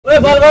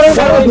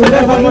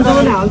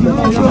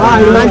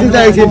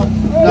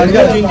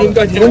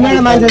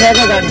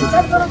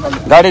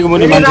गाडीको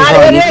मुनि मान्छे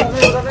छ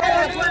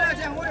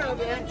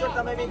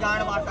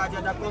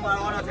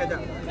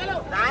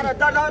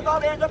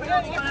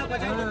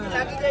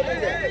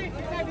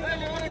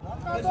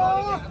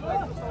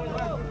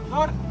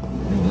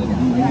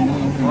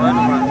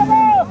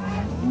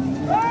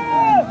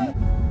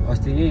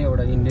अस्ति यही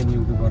एउटा इन्डियन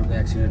युट्युबरको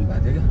एक्सिडेन्ट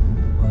भएको थियो क्या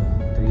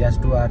त्यो यास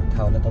टु आर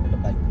थाहा होला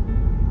तपाईँलाई बाइक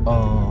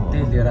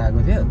त्यही लिएर आएको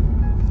थियो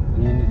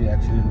यहाँनिर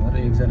एक्सिडेन्ट भएर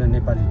एकजना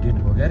नेपाली डेड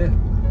भयो क्या अरे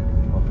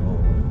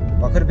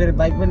भर्खर फेरि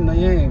बाइक पनि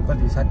नयाँ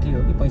कति 60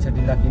 हो कि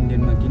 65 लाख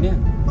इन्डियनमा किने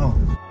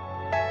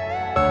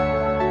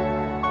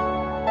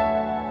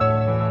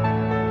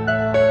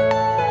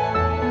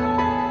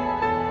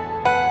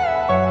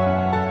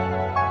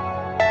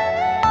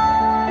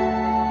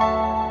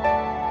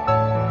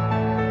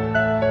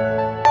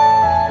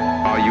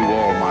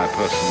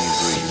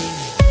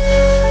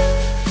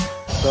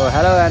So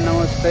hello and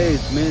namaste,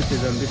 it's me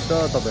srijan bista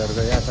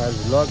तपाईहरुको यहाँ आज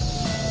भ्लग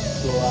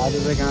सो आज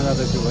चाहिँ कहाँ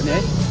जाँदैछु भने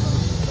है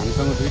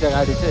हामीसँग दुईटा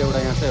गाडी छ एउटा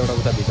यहाँ छ एउटा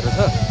उता भित्र छ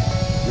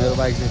मेरो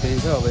बाइक चाहिँ त्यही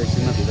छ अब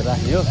एकछिनमा भित्र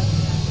राख्ने हो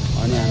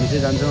अनि हामी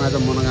चाहिँ जान्छौँ आज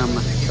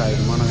मनगाममा सायद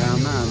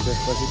मनगाममा अनि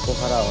त्यसपछि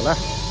पोखरा होला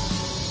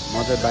म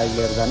चाहिँ बाइक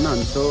लिएर जान्न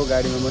अनि सो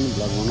गाडीमा पनि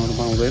भ्लग बनाउनु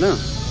पाउँदैन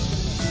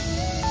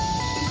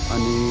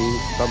अनि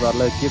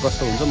तपाईहरुलाई के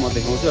कस्तो हुन्छ म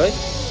देखाउँछु है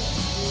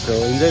सो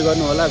इन्जोय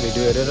गर्नु होला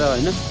भिडियो हेरेर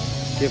हैन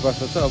के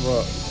कस्तो छ अब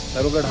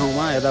अरूको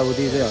ठाउँमा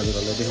यताउति चाहिँ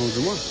हजुरहरूलाई देखाउँछु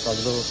म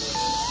सक्दो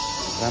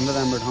राम्रो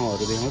राम्रो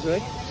ठाउँहरू देखाउँछु है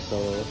सो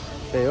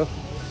त्यही हो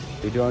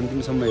भिडियो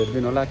अन्तिमसम्म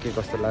हेरिदिनु होला के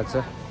कस्तो लाग्छ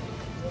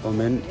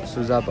कमेन्ट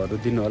सुझावहरू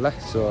दिनु होला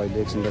सो अहिले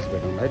एकछिन बस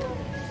भेटौँ है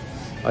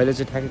अहिले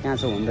चाहिँ ठ्याक्कै कहाँ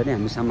छ भन्दा नि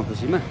हामी सामा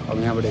खुसीमा अब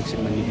यहाँबाट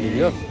एकछिनमा निक्लिने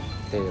हो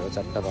त्यही हो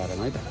 4:12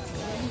 है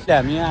त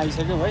हामी यहाँ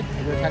आइसक्यौँ है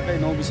ठ्याक्कै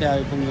 9 बिसे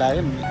आइपुग्नु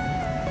लाग्यो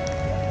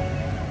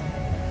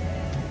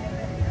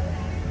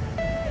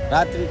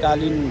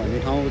रात्रिकालीन भन्ने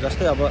ठाउँ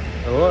जस्तै अब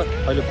हो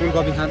अहिले फुल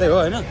कफी खाँदै हो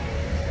होइन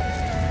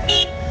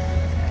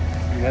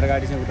मेरो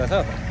गाडी चाहिँ उता छ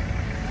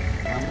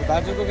हाम्रो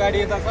दाजुको गाडी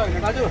यता छ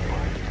होइन दाजु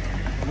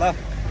ल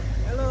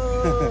हेलो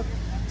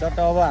चट्ट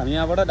अब हामी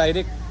यहाँबाट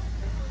डाइरेक्ट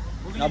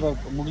अब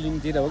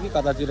मुगलिङतिर हो कि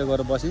कतातिर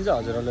गएर बसिन्छ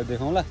हजुरहरूलाई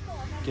देखाउँला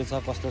के छ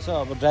कस्तो छ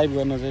अब ड्राइभ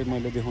गर्न चाहिँ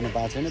मैले देखाउन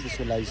पाएको छैन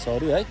त्यसको लागि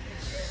सरी है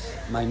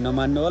माइन्ड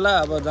नमान्नु होला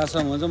अब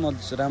जहाँसम्म हुन्छ म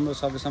राम्रो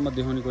सकेसम्म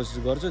देखाउने कोसिस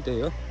गर्छु त्यही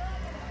हो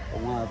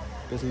उहाँ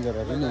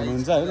पेसेन्जरहरू पनि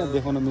हुनुहुन्छ होइन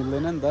देखाउन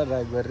मिल्दैन नि त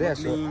ड्राइभ गरेर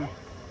यसो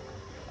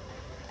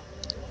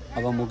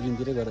अब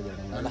मुगलिङतिरै गएर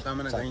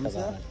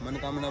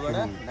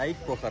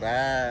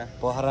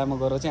पोखरामा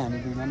गएर चाहिँ हामी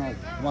दुईजना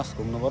मस्त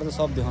घुम्नुपर्छ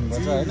सब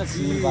देखाउनुपर्छ होइन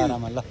सिल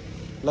पारामा ल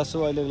ल सो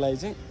अहिलेको लागि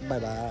चाहिँ बाई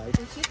बाई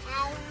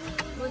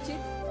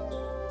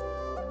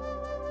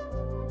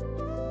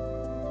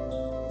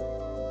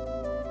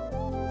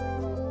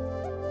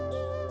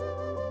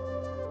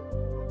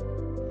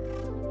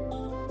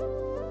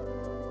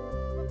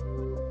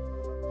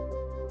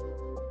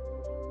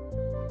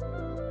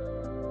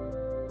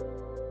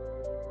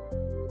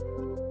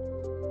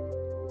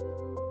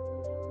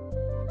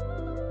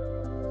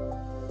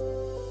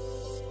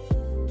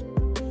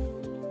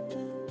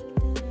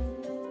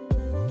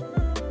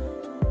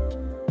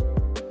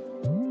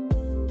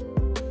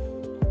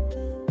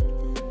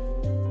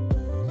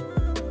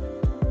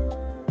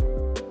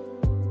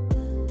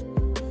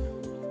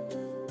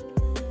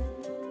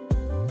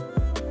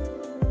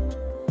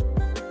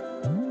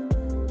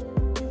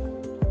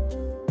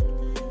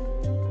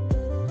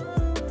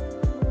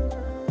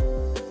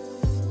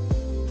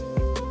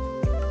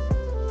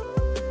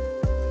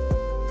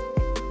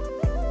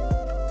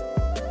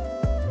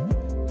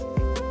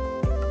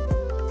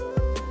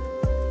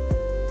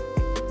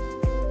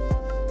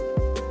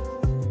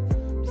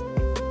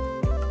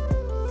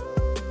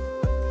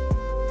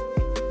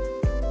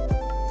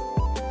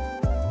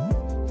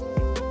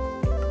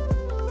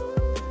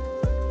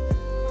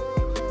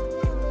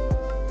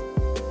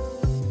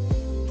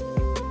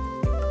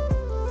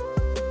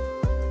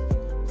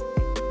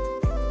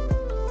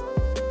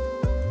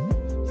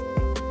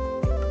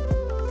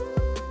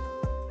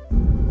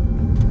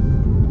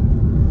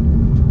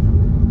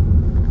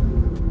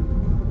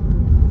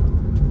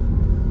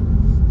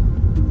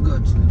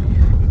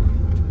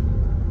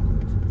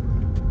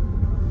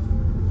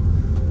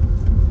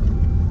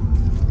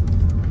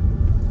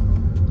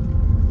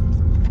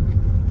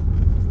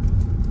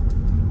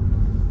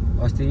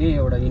यही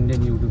एउटा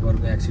इन्डियन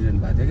युट्युबरको एक्सिडेन्ट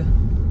भएको थियो क्या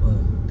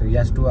त्यो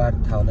यास टु आर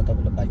थाहा होला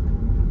तपाईँलाई बाइक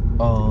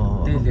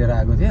त्यही लिएर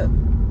आएको थियो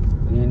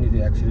यहाँनिर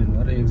एक्सिडेन्ट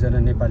भएर एकजना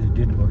नेपाली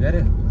डेड भयो क्या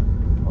अरे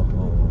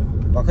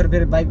भर्खर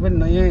फेरि बाइक पनि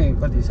नयाँ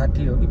कति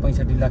 60 हो कि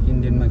 65 लाख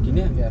इन्डियनमा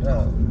किने र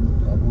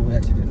अब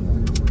एक्सिडेन्ट भयो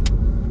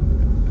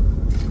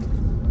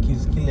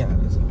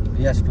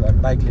यास टु आर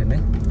बाइकले नै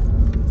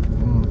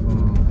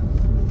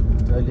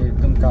अहिले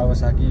एकदम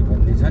कावासाकी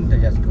भन्ने छ नि त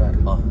यास टु आर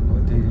हो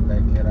त्यही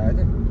बाइक लिएर आएको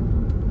थियो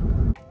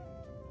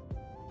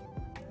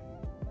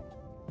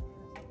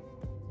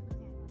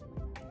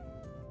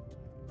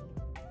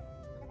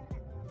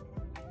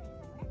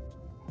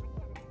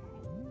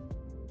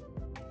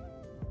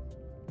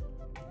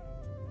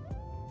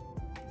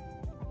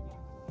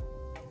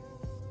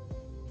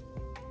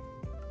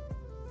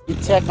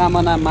इच्छा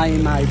कामना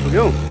माईमा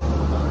आइपुग्यौँ।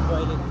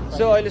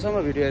 सो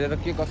अहिलेसम्म भिडियो हेरेर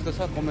के कस्तो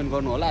छ कमेन्ट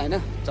गर्नु होला होइन।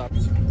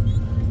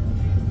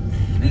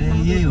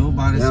 यही हो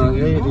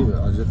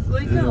हजुर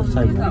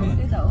साइडमा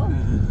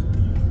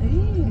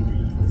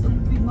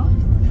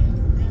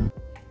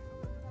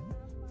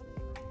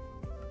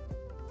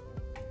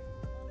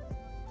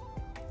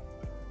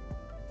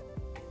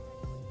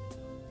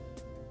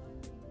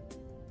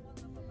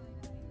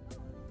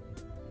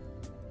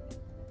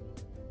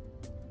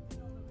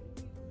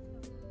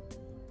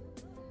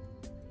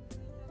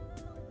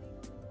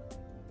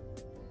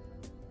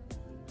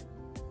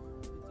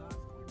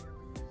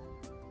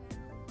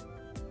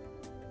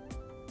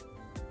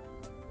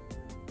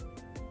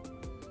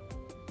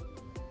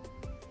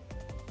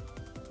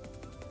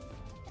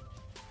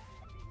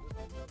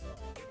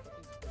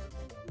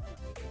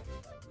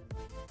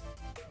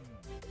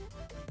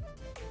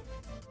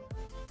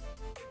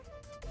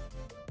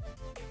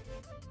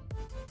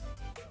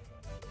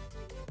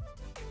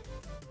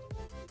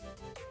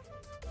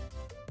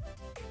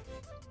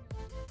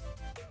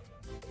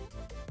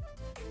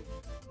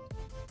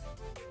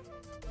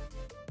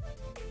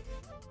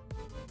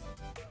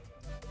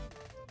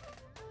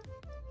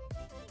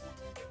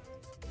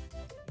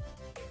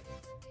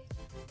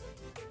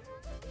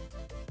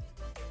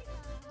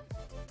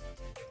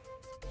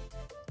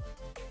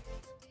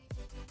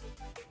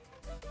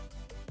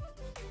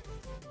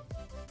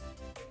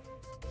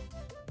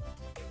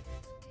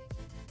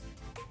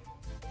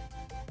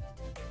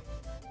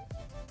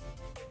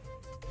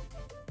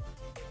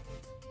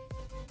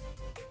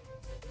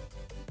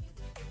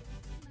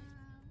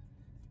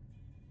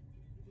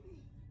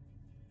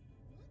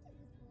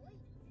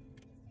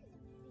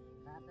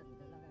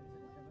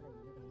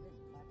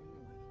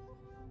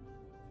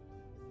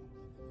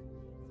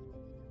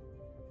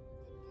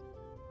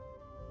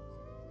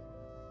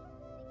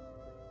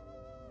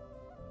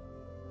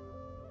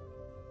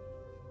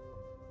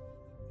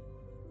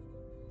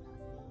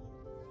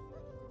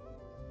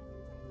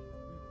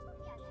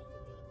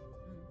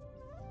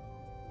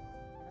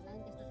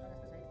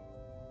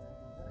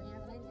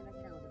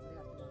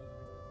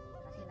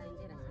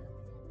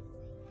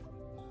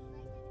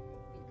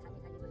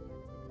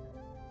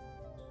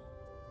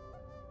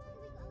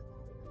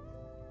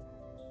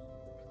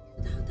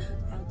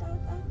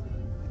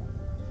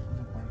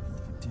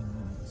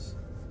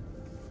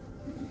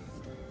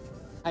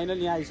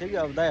फाइनली यहाँ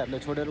आइसक्यो। अब दाइहरूले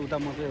छोडेर उता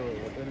म चाहिँ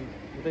होटल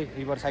उतै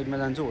रिभर साइडमा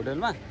जान्छु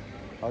होटलमा।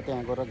 अब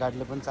त्यहाँ गएर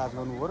गाडीले पनि चार्ज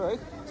गर्नु पऱ्यो है।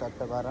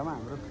 4:12मा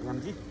हाम्रो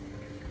यामजी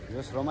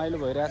यस रमाइलो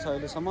भइरहेछ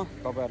अहिलेसम्म।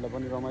 तपाईँहरूलाई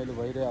पनि रमाइलो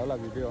भइरह्यो होला।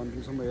 भिडियो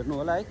अन्तिमसम्म हेर्नु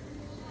होला है।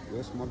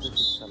 यस म चाहिँ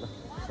ठिक छ ल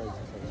सही छ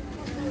सही छ।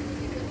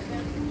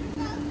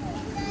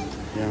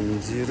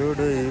 यामजी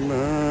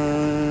रोडमा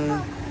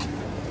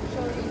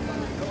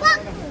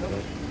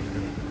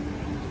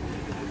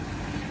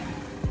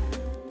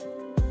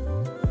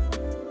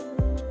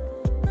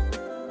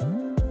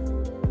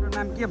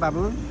के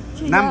बाबु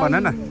नाम भन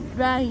न।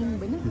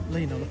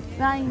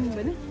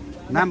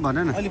 नाम भन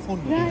न।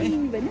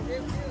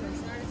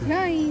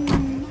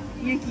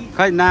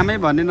 खै नामै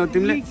भनेन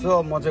तिमीले।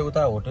 सो म चाहिँ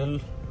उता होटल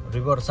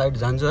रिभर साइड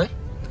जान्छु है।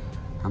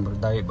 हाम्रो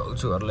दाइ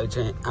भाउजूहरूलाई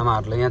चाहिँ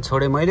आमाहरूलाई यहाँ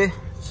छोडेँ मैले।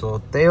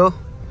 सो त्यही हो।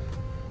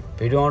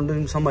 भिडियो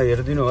अन्तिमसम्म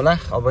हेरिदिनु होला।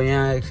 अब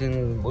यहाँ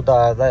एकछिन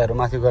उता दाइहरू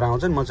माथि गएर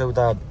आउँछन्। म चाहिँ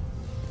उता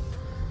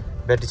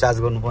ब्याट्री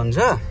चार्ज गर्नुपर्ने छ।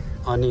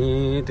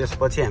 अनि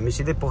त्यसपछि हामी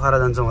सिधै पोखरा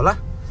जान्छौँ होला।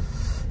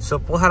 सो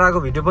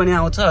पोखराको भिडियो पनि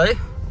आउँछ है।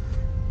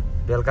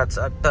 बेलुका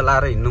चट्ट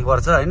लाएर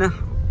हिँड्नुपर्छ होइन।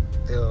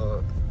 त्यो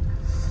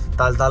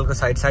तालको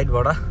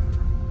साइडबाट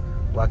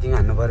वाकिङ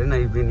हान्नु परेन।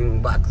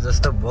 इभिनिङ वाक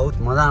जस्तो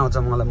बहुत मजा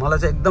आउँछ मलाई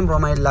चाहिँ एकदम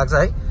रमाइलो लाग्छ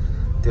है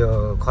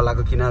त्यो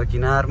खोलाको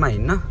किनारमा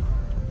हिँड्न।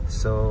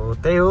 सो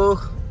त्यही हो।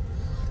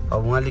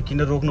 अब उहाँले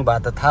किन रोक्नु भएको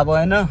त थाहा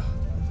भएन।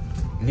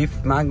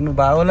 लिफ्ट माग्नु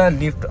भयो होला।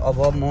 लिफ्ट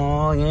अब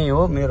म यहीँ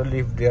हो। मेरो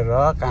लिफ्ट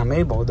दिएर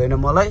कामै भउँदैन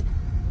मलाई।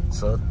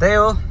 सो त्यही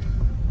हो।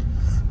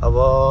 अब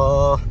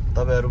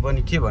तपाईँहरू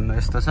पनि के भन्नु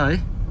यस्तो छ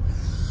है।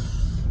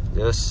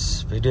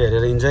 यस भिडियो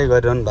हेरेर इन्जोय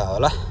गरिरहनु भयो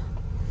होला।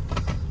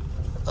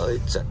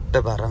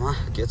 4:12मा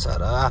के छ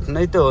र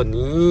आफ्नै त हो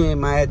नि।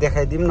 माया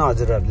देखाइदिउँ न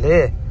हजुरहरूले।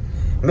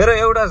 मेरो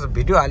एउटा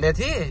भिडियो हालेको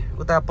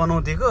थिएँ उता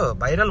पनौतीको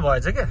भाइरल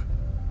भएछ क्या।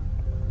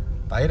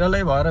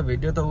 भाइरलै भएर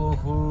भिडियो त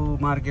ओहो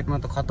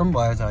मार्केटमा त खतम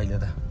भएछ अहिले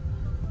त।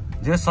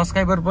 जो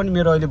सब्सक्राइबर पनि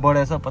मेरो अहिले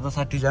बढेछ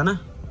 50-60 जना।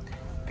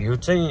 भ्यू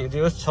चाहिँ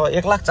जो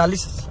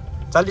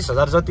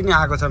 1,40,000 जति नै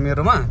आएको छ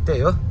मेरोमा।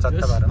 त्यही हो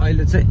 4:12।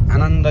 अहिले चाहिँ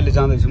आनन्दले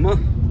जाँदैछु म।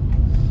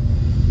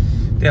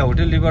 त्यहाँ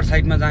होटल रिभर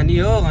साइडमा जाने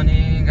हो।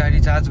 अनि गाडी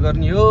चार्ज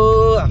गर्ने हो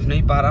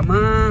आफ्नै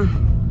पारामा।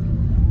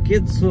 के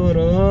छ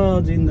र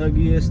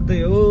जिन्दगी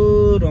यस्तै हो।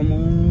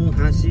 रमौँ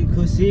हाँसी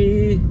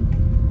खुसी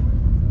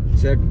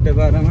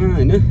 4:12मा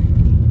होइन।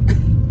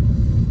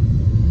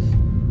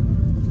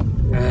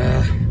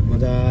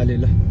 मजाले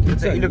ल।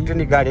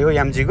 इलेक्ट्रोनिक गाडी हो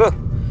यामजीको।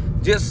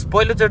 जेस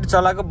पहिलोचोटि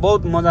चलाएको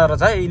बहुत मजा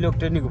रहेछ है।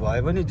 इलेक्ट्रोनिक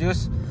भए पनि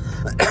जेस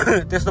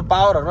त्यस्तो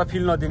पावरहरूमा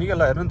फिल नदिने क्या।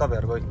 ल हेर्नु नि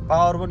तपाईँहरूको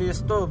पावर पनि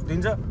यस्तो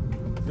दिन्छ।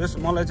 जेस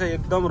मलाई चाहिँ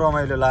एकदम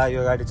रमाइलो लाग्यो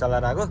यो गाडी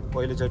चलाएर आएको।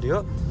 पहिलोचोटि हो।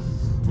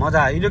 मजा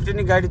आयो।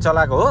 इलेक्ट्रोनिक गाडी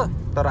चलाएको हो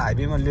तर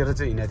हाइवेमा लिएर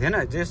चाहिँ हिँडेको थिएन।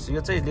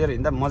 यो चाहिँ लिएर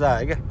हिँड्दा मजा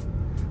आयो क्या।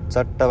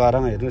 चट्ट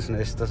बाह्रमा हेर्नुहोस् न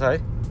यस्तो छ है।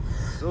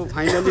 सो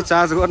फाइनली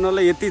चार्ज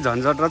गर्नलाई यति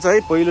झन्झट रहेछ है।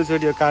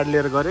 पहिलोचोटि यो कार्ड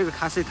लिएर गरेको,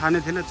 खासै थाहा नै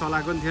थिएन,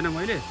 चलाएको पनि थिएन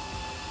मैले।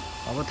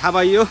 अब थाहा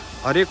पाइयो,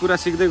 हरेक कुरा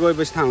सिक्दै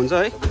गएपछि थाहा हुन्छ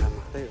है।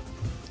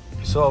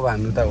 सो अब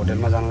हामी त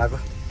होटेलमा जान लाग्यो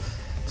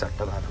चट्ट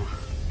बाह्रमा।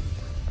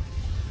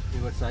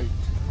 रिभर साइड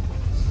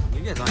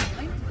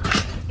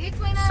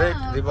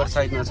रिभर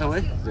साइडमा छौँ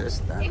है।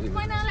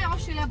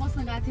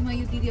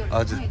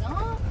 हजुर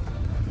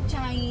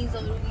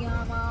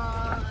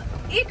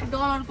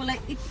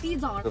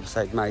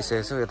साइडमा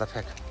आइसकेको छु। यता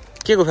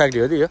के को फ्याक्ट्री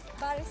हो त यो?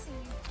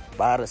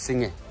 12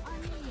 सिङ्गे।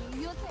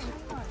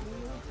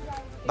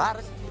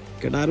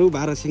 केटाहरू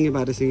 12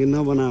 सिङ्गे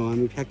नबनाऊ,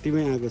 हामी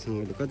फ्याक्ट्रीमै आएको छौँ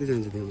अहिले। कति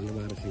चाहिन्छ त्यो मलाई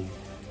 12 सिङ्गे?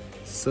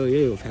 सो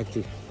यही हो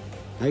फ्याक्ट्री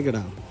है केटा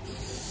हो।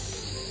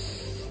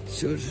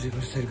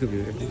 रिभर साइडको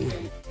भ्यू हेर्दिनु।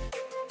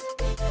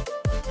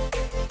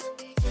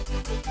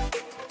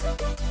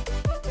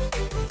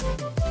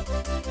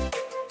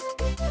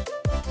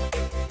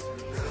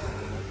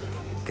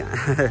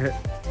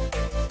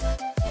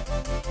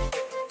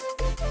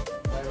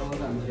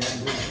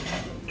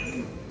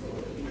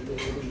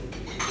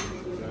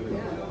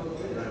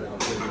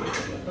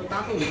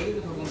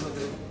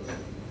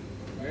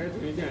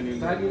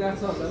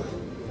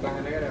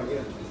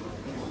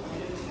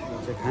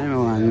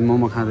 खायौँ हामी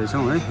मोमो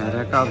खाँदैछौँ है।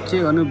 हेरेर अब के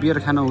गर्नु, बियर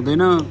खान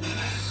हुँदैन,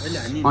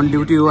 अन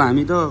ड्युटी हो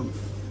हामी त।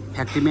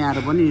 फ्याक्ट्रीमै आएर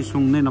पनि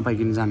सुँग्नै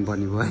नपाइकन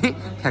जानुपर्ने भयो है।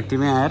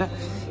 फ्याक्ट्रीमै आएर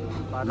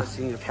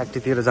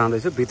फ्याक्ट्रीतिर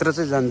जाँदैछु। भित्र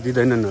चाहिँ जानु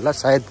दिँदैनन् होला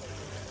सायद,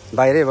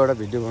 बाहिरैबाट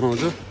भिडियो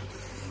बनाउँछु।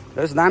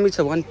 यस दामी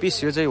छ, 1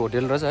 पिस। यो चाहिँ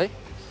होटेल रहेछ है।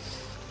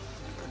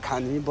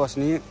 खाने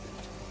बस्ने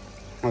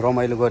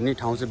रमाइलो गर्ने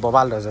ठाउँ चाहिँ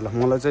बबाल रहेछ ल।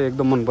 मलाई चाहिँ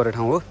एकदम मन परेको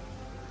ठाउँ हो।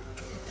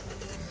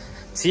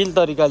 चिल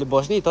तरिकाले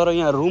बस्ने, तर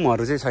यहाँ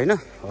रुमहरू चाहिँ छैन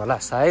होला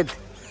सायद।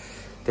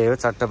 त्यही हो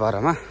चट्ट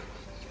बाह्रमा।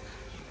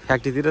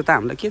 फ्याक्ट्रीतिर त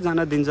हामीलाई के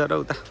जान दिन्छ र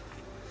उता।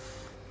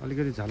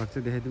 अलिकति झलक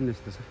चाहिँ देखाइदिउँ न।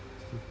 यस्तो छ,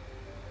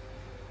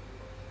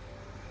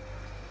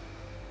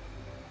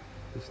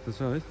 यस्तो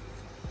छ है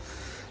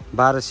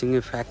 12 सिङ्गे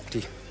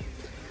फ्याक्ट्री।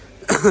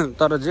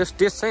 तर जस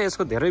टेस्ट चाहिँ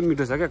यसको धेरै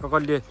मिठो छ क्या।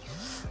 कसले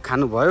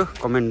खानुभयो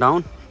कमेन्ट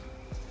डाउन।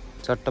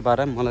 चट्ट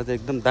बाह्र मलाई चाहिँ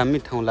एकदम दामी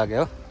ठाउँ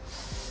लाग्यो हो।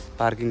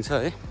 पार्किङ छ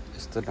है,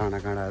 यस्तो डाँडा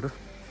काँडाहरू।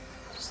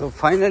 सो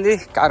फाइनली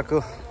कारको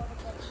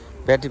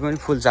ब्याट्री पनि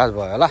फुल चार्ज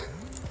भयो होला।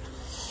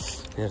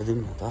 हेरिदिउँ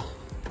न त।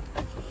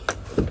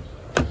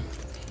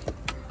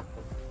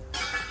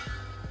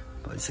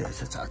 भइसकेको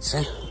छ चार्ज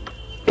चाहिँ।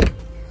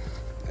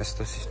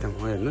 यस्तो सिस्टम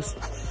हो हेर्नुहोस्।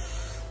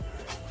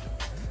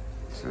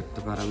 चट्ट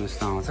बाह्रमा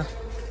यस्तो आउँछ।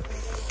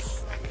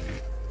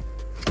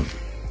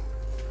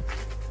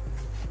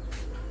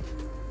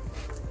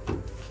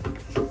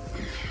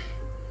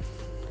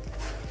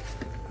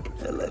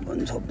 यसलाई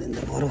पनि छोपिदिन्छ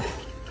बरु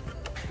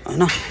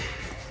होइन।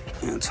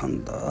 यहाँ छ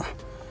नि त।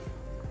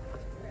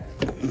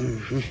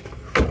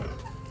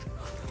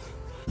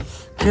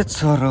 के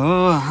छ र,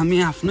 हामी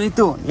आफ्नै त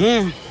हो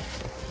नि।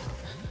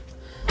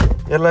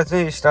 यसलाई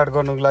चाहिँ स्टार्ट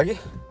गर्नुको लागि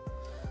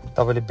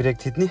तपाईँले ब्रेक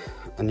थिच्ने,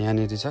 अनि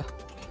यहाँनिर छ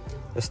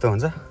यस्तो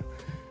हुन्छ।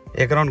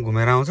 1 राउन्ड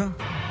घुमेर आउँछ।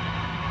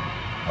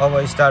 अब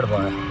स्टार्ट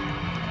भयो।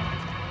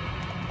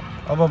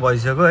 अब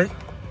भइसक्यो है।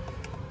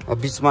 अब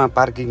बिचमा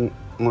पार्किङ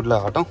मोडलाई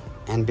हटाउँ,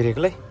 ह्यान्ड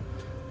ब्रेकलाई।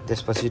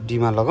 त्यसपछि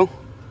डीमा लगाउँ।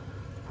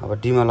 अब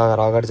डीमा लगाएर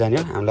अगाडि जाने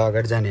हो। हामीलाई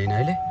अगाडि जाने होइन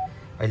अहिले।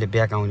 अहिले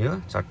ब्याक आउने हो।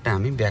 चट्टै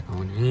हामी ब्याक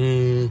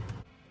आउने।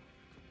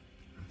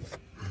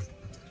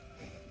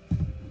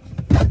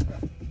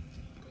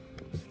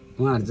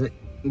 उहाँहरू चाहिँ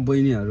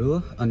बहिनीहरू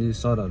हो, अनि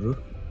सरहरू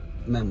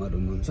म्यामहरू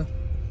हुनुहुन्छ।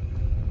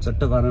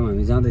 चट्ट बाह्रमा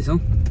हामी जाँदैछौँ।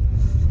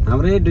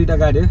 हाम्रै 2टा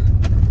गाडी हो।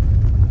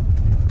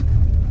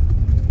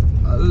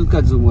 हल्का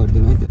जुम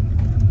गरिदिउँ है।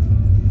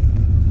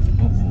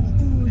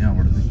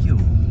 यहाँबाट त के हो,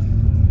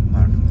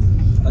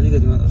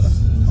 अलिकति मात्र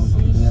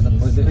यहाँ त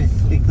पहिल्यै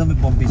एकदमै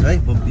बम्पी छ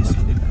है। बम्पी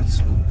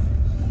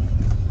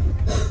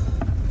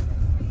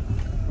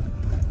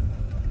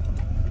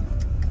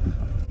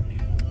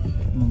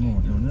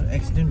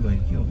एक्सिडेन्ट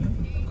भयो के हो?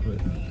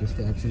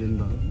 त्यस्तै एक्सिडेन्ट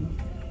भयो।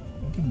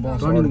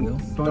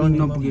 टर्निङ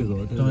नपुगेको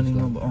हो।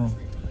 टर्निङमा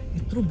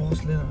यत्रो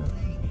बसले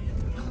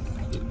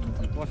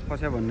बस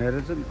फस्यो भनेर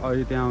चाहिँ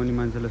अहिले त्यहाँ आउने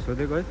मान्छेलाई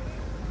सोधेको है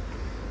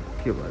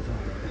के भएछ।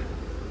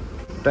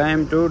 टाइम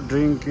टु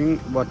ड्रिङ्किङ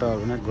वाटर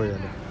भनेर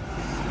गइहाल्यो।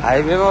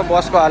 हाइवेमा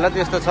बसको हालत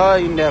यस्तो छ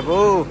इन्डियाको।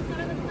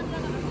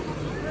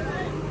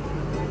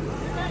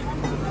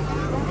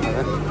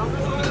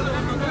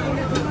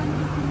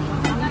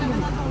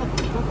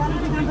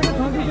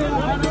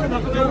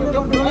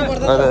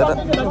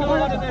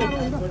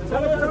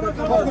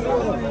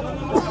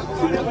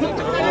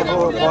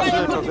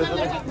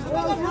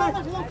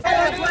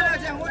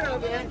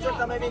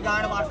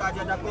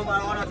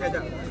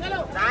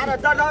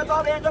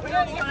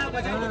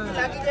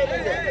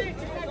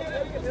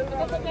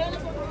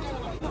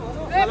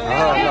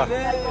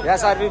 यहाँ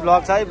आरबी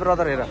ब्लग छ है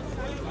ब्रदर। हेर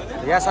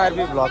यहाँ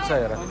आरबी ब्लग छ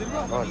हेर।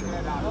 हजुर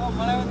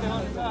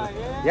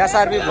यहाँ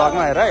आरबी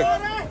ब्लगमा हेर है।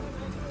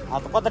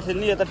 कता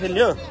ठेल्ने, यता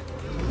ठेल्यो।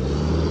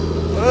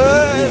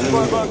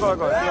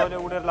 त्यो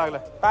उडेर लाग्ला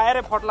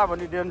टायरै फट्ला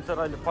भन्ने डेन्सर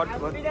अहिले फट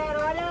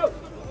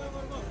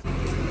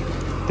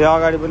त्यो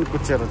अगाडि पनि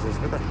कुच्चेर छ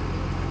यसको त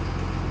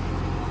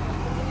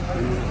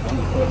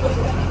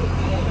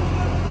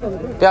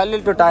त्यो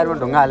अलिअलि त्यो टायरमा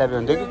ढुङ्गा हालेको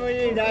हुन्थ्यो कि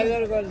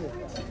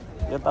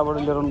यताबाट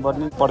लिएर आउनु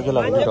पर्ने पड्केला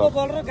भने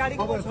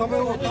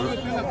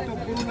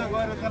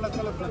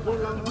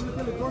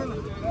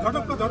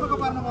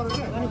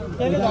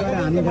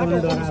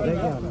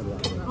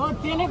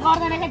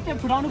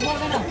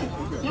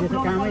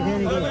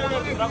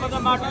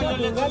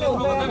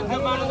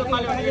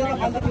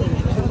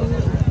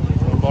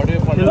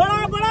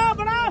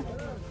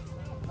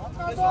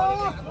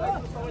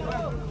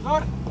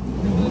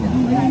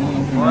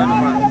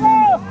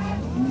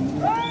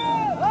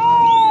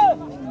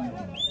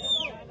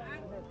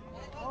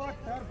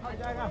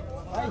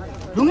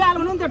ढुङ्गा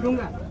हाल्नु नि त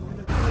ढुङ्गा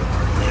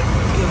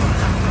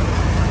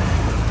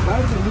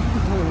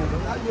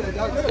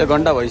एक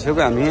घन्टा भइसक्यो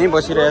हामी यहीँ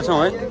बसिरहेछौँ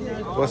है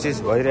कोसिस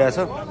भइरहेछ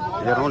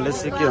हेरौँ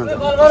लेट्स के हुन्छ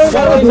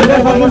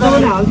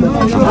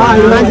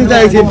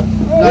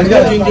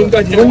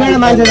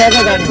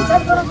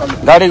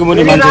गाडीको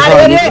मुनि मान्छे छ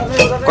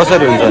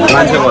कसरी हुन्छ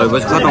मान्छे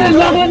भएपछि खतम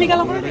हुन्छ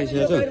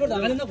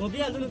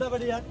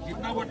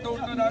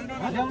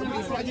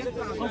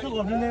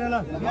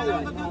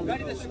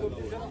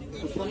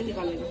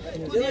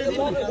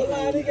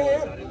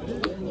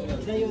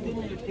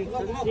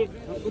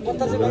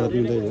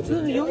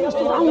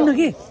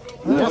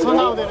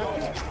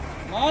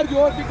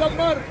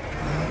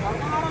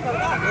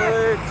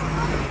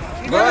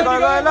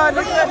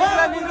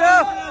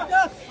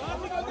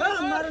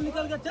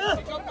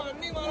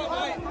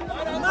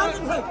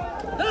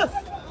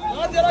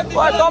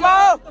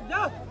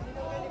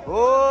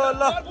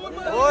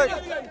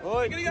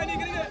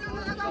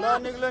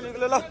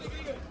निक्लो ल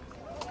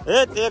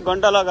एक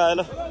घन्टा लगायो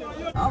ल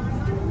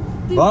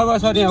भयो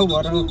सर यहाँ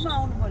भएर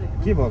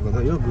के भएको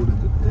त यो गुड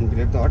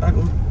ब्रेक त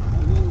हटाएको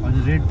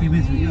रेड पिबी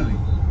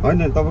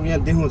होइन तपाईँको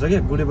यहाँ देखाउँछ क्या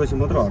गुडेपछि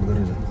मात्र हट्दो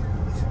रहेछ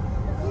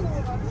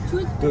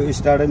त्यो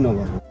स्टार्टै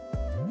नभएको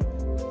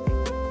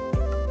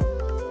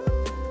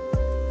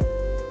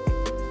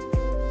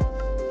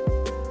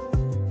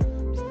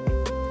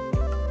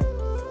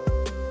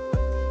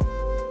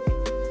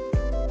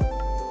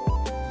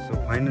सो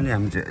फाइनली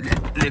हामी चाहिँ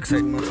लेग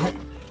साइडमा छौँ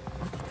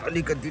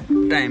अलिकति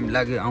टाइम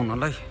लाग्यो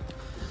आउनलाई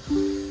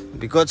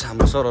बिकज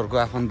हाम्रो सरहरूको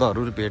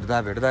आफन्तहरू भेट्दा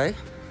है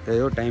त्यही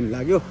हो टाइम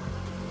लाग्यो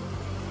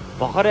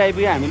भर्खरै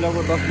आइपुग्यो हामी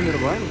लगभग 10 मिनट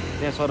भयो नि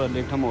त्यहाँ सरहरूले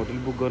एक ठाउँमा होटल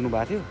बुक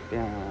गर्नुभएको थियो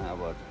त्यहाँ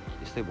अब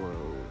यस्तै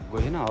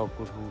गएन अब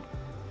कुठो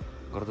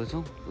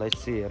गर्दैछौँ लाइट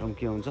चाहिँ हेरौँ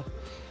के हुन्छ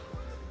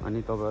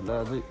अनि तपाईँहरूलाई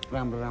अझै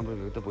राम्रो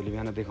भ्यू त भोलि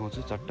बिहान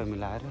देखाउँछु चट्ट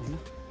मिलाएर होइन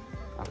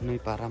आफ्नै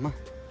पारामा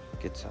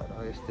के छ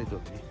र यस्तै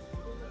धोक्ने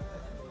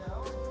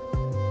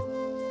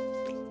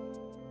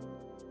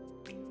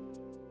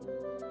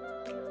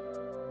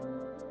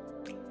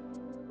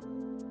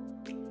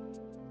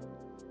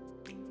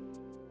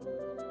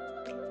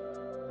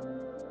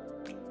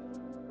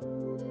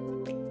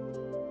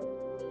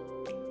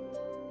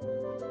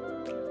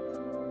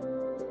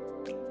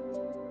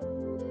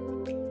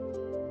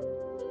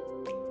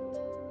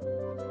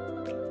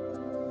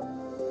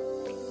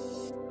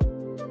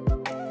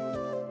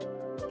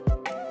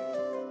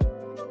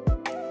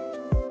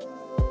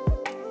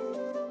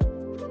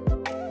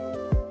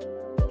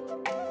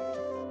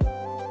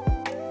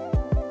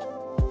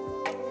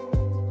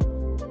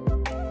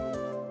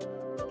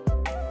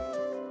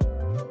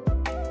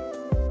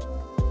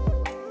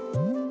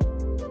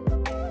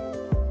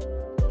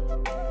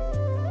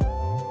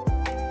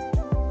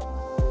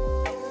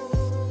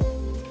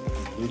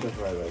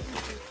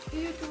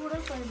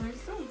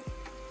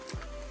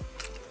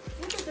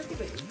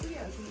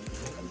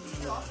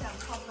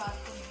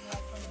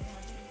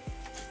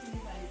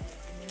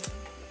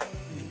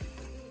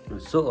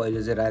सो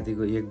अहिले चाहिँ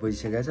रातिको 1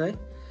 बजिसकेको छ है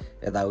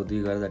यताउति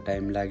गर्दा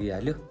टाइम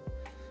लागिहाल्यो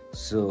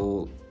सो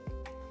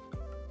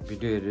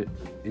भिडियोहरू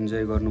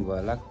इन्जोय गर्नुभयो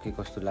होला के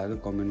कस्तो लाग्यो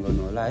कमेन्ट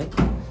गर्नु होला है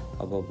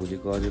अब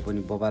भोलिको अझै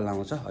पनि बबाल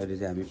आउँछ अहिले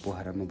चाहिँ हामी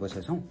पोखरामा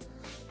बसेका छौँ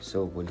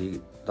सो भोलि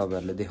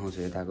तपाईँहरूलाई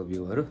देखाउँछु यताको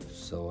भ्यूहरू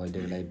सो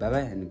अहिलेको लागि by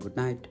by and good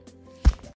night